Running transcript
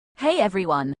Hey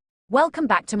everyone! Welcome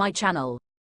back to my channel.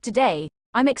 Today,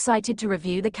 I'm excited to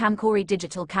review the Camcory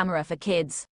digital camera for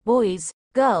kids, boys,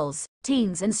 girls,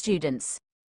 teens and students.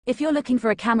 If you're looking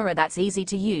for a camera that's easy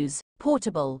to use,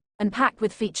 portable, and packed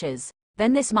with features,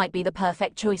 then this might be the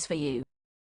perfect choice for you.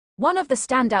 One of the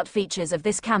standout features of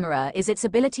this camera is its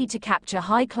ability to capture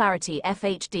high-clarity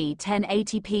FHD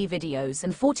 1080p videos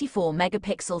and 44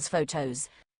 megapixels photos.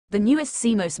 The newest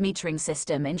CMOS metering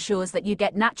system ensures that you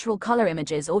get natural color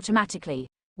images automatically,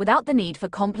 without the need for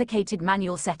complicated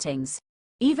manual settings.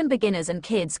 Even beginners and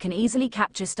kids can easily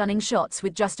capture stunning shots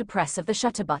with just a press of the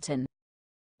shutter button.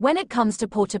 When it comes to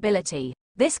portability,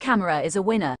 this camera is a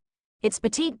winner. Its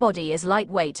petite body is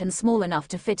lightweight and small enough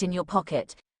to fit in your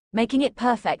pocket, making it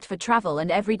perfect for travel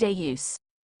and everyday use.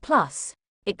 Plus,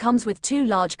 it comes with two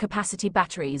large capacity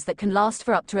batteries that can last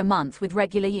for up to a month with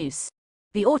regular use.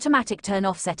 The automatic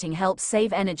turn-off setting helps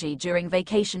save energy during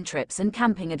vacation trips and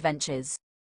camping adventures.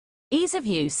 Ease of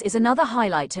use is another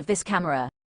highlight of this camera.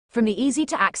 From the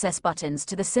easy-to-access buttons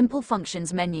to the simple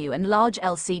functions menu and large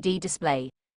LCD display,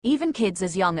 even kids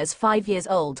as young as 5 years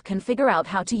old can figure out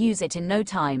how to use it in no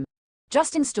time.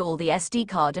 Just install the SD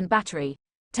card and battery,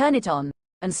 turn it on,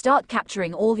 and start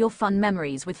capturing all your fun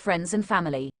memories with friends and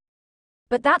family.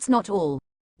 But that's not all.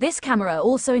 This camera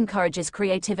also encourages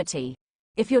creativity.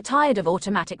 If you're tired of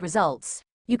automatic results,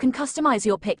 you can customize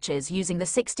your pictures using the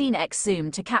 16x zoom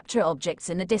to capture objects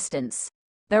in the distance.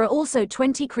 There are also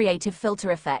 20 creative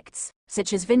filter effects,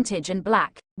 such as vintage and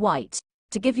black, white,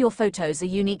 to give your photos a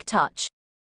unique touch.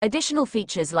 Additional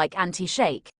features like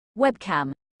anti-shake,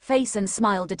 webcam, face and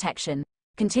smile detection,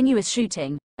 continuous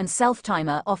shooting, and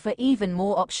self-timer offer even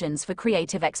more options for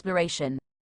creative exploration.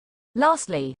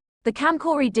 Lastly, the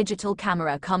Camcory digital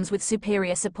camera comes with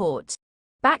superior support.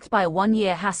 Backed by a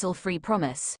 1-year hassle-free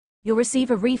promise, you'll receive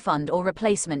a refund or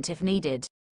replacement if needed.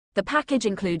 The package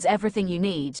includes everything you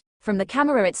need, from the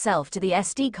camera itself to the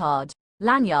SD card,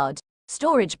 lanyard,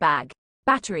 storage bag,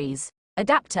 batteries,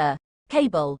 adapter,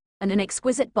 cable, and an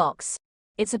exquisite box.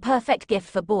 It's a perfect gift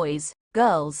for boys,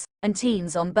 girls, and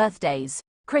teens on birthdays,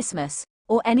 Christmas,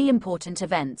 or any important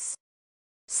events.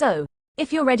 So,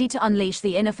 if you're ready to unleash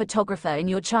the inner photographer in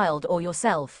your child or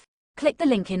yourself, click the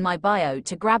link in my bio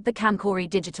to grab the Camcory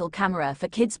digital camera for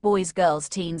kids, boys, girls,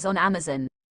 teens on Amazon.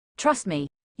 Trust me,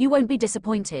 you won't be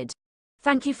disappointed.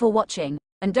 Thank you for watching,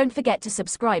 and don't forget to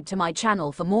subscribe to my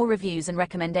channel for more reviews and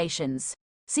recommendations.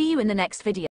 See you in the next video.